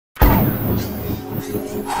Thank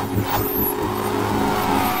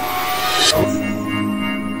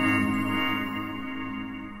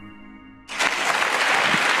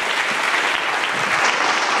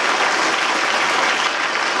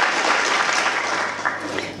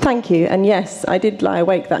you. And yes, I did lie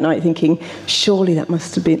awake that night thinking, surely that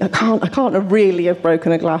must have been, I can't really have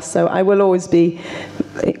broken a glass. So I will always be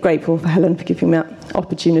grateful for Helen for giving me that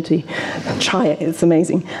opportunity. Try it, it's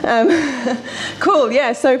amazing. Cool,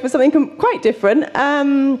 yeah, so for something quite different,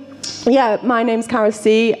 yeah, my name's Caro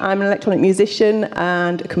C. I'm an electronic musician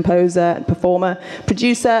and a composer and performer,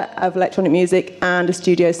 producer of electronic music and a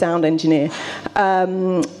studio sound engineer.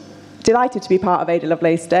 Delighted to be part of Ada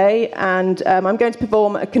Lovelace Day, and I'm going to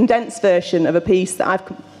perform a condensed version of a piece that I've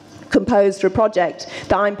composed for a project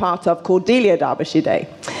that I'm part of called Delia Derbyshire Day.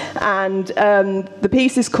 And the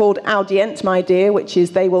piece is called Audient, my dear, which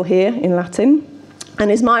is they will hear in Latin, and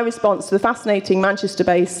is my response to the fascinating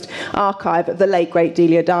Manchester-based archive of the late, great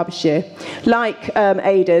Delia Derbyshire. Like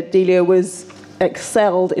Ada, Delia was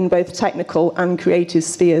excelled in both technical and creative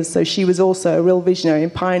spheres, so she was also a real visionary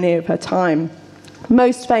and pioneer of her time.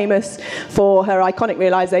 Most famous for her iconic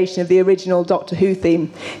realisation of the original Doctor Who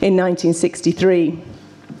theme in 1963.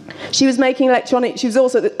 She was making electronic, she was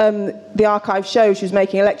also, the archive shows, she was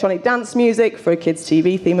making electronic dance music for a kids'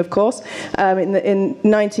 TV theme, of course, in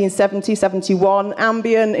 1970, 71,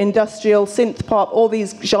 ambient, industrial, synth pop, all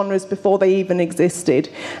these genres before they even existed,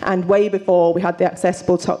 and way before we had the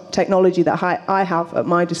accessible technology that I have at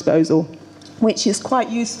my disposal, which is quite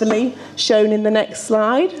usefully shown in the next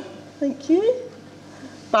slide. Thank you.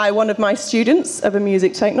 By one of my students of a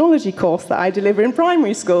music technology course that I deliver in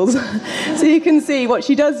primary schools. So you can see what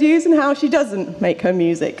she does use and how she doesn't make her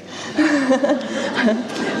music.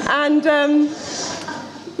 And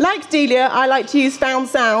like Delia, I like to use found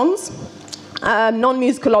sounds,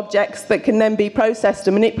 non-musical objects that can then be processed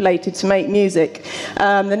and manipulated to make music.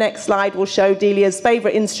 The next slide will show Delia's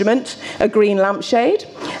favourite instrument, a green lampshade.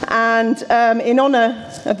 And in honour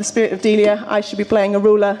of the spirit of Delia, I shall be playing a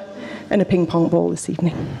ruler and a ping pong ball this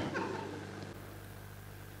evening.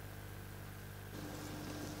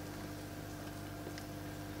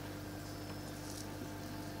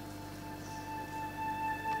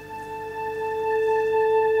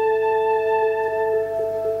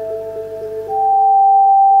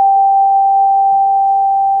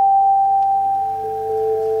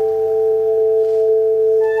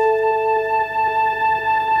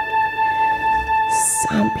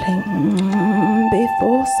 Sampling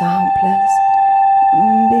before samplers,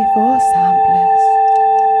 before samplers,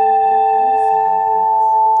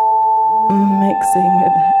 mixing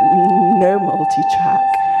with no multi-track,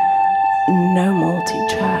 no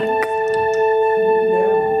multi-track.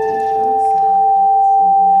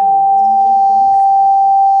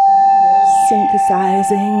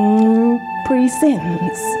 Synthesizing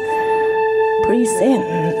pre-synths,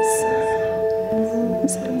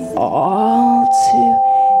 it's all too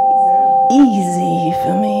easy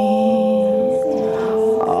for me,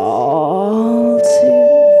 all too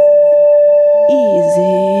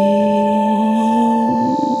easy.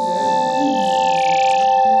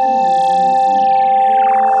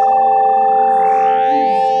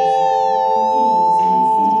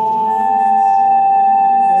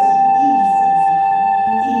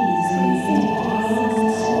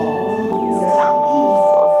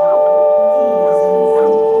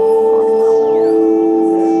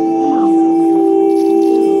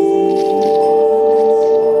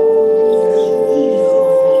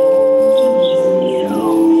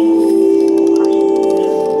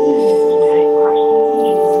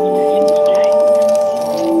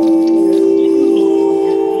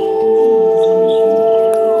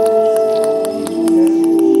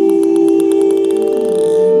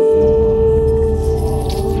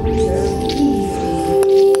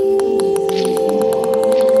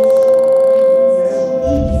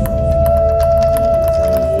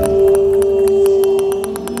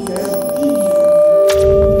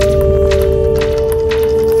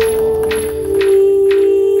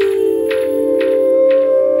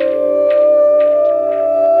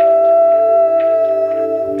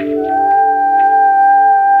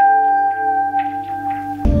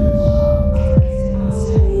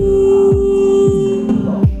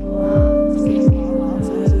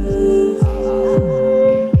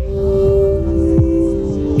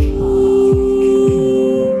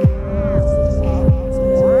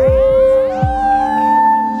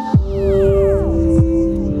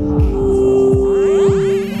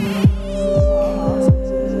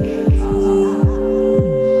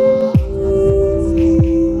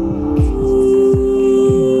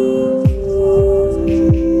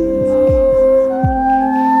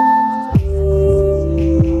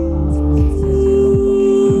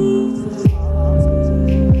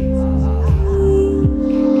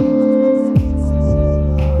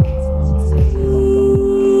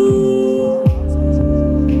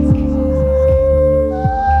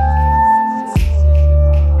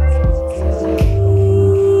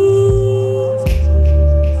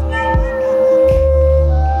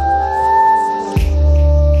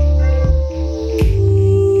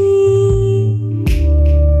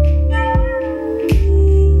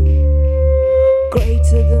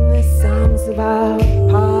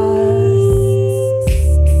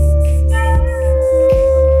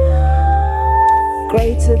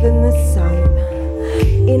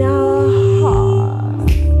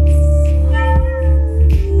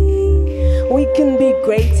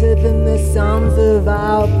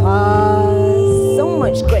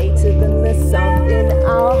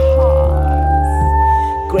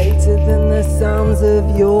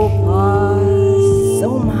 your past.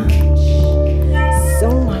 So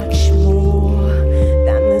much more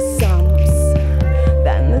than the sums,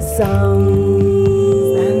 than the sums,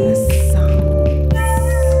 than the sums.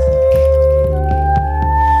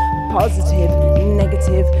 Positive,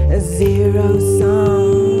 negative, zero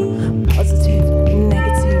sum. Positive,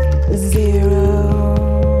 negative, zero.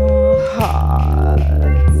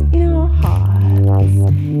 Hearts in our hearts,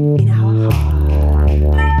 in our hearts.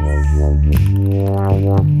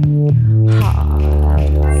 Hearts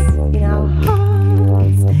in our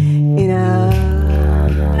hearts, in our hearts,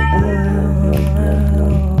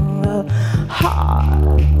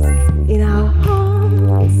 in our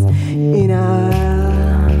hearts, in our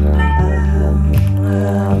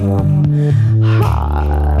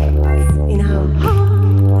hearts, in our hearts,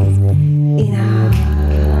 in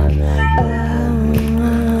our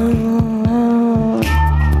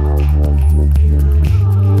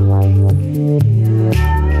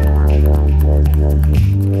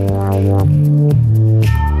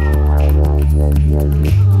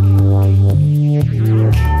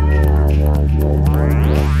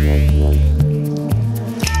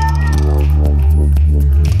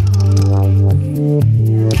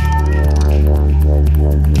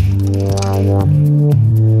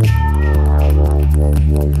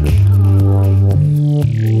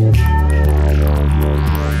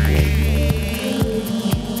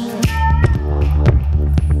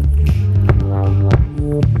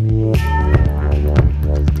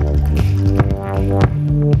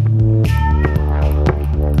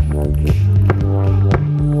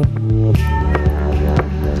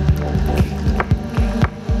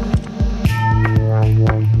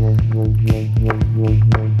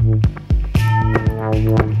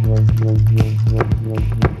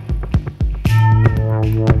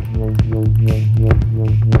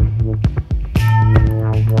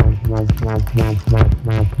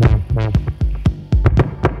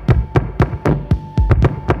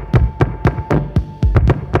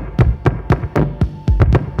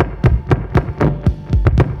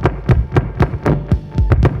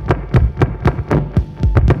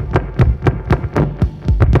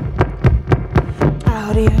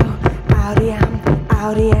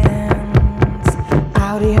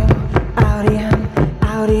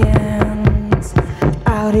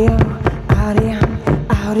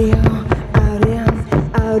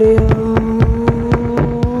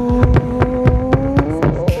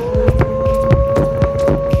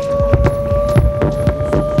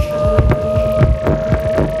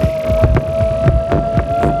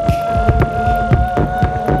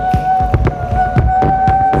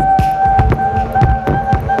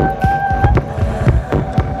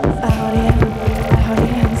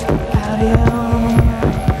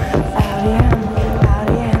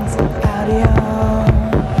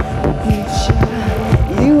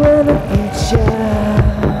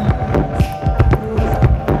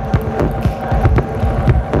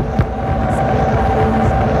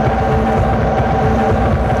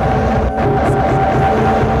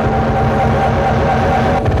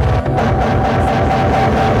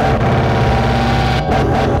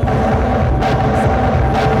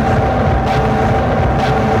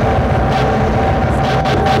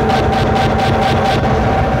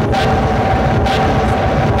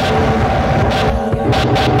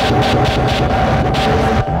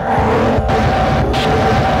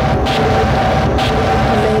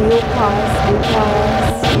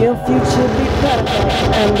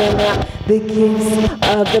the gifts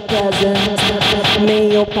of the present.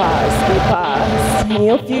 May your past be past, may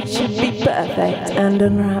your future be perfect, and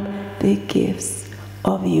unwrap the gifts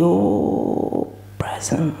of your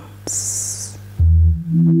presence.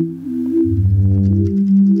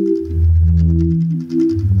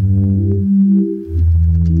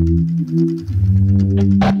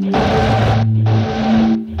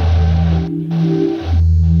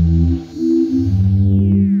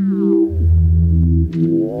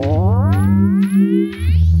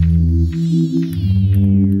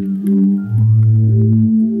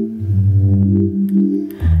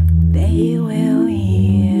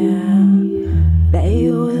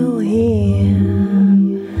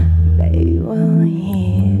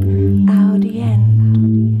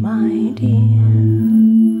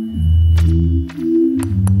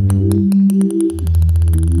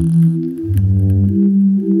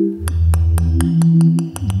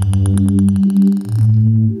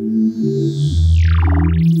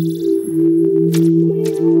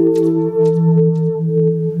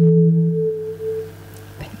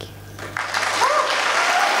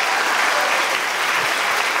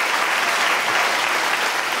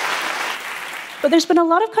 been a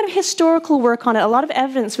lot of kind of historical work on it, a lot of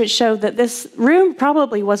evidence which showed that this room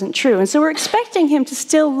probably wasn't true. And so we're expecting him to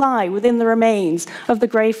still lie within the remains of the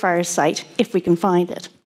Greyfriars site, if we can find it.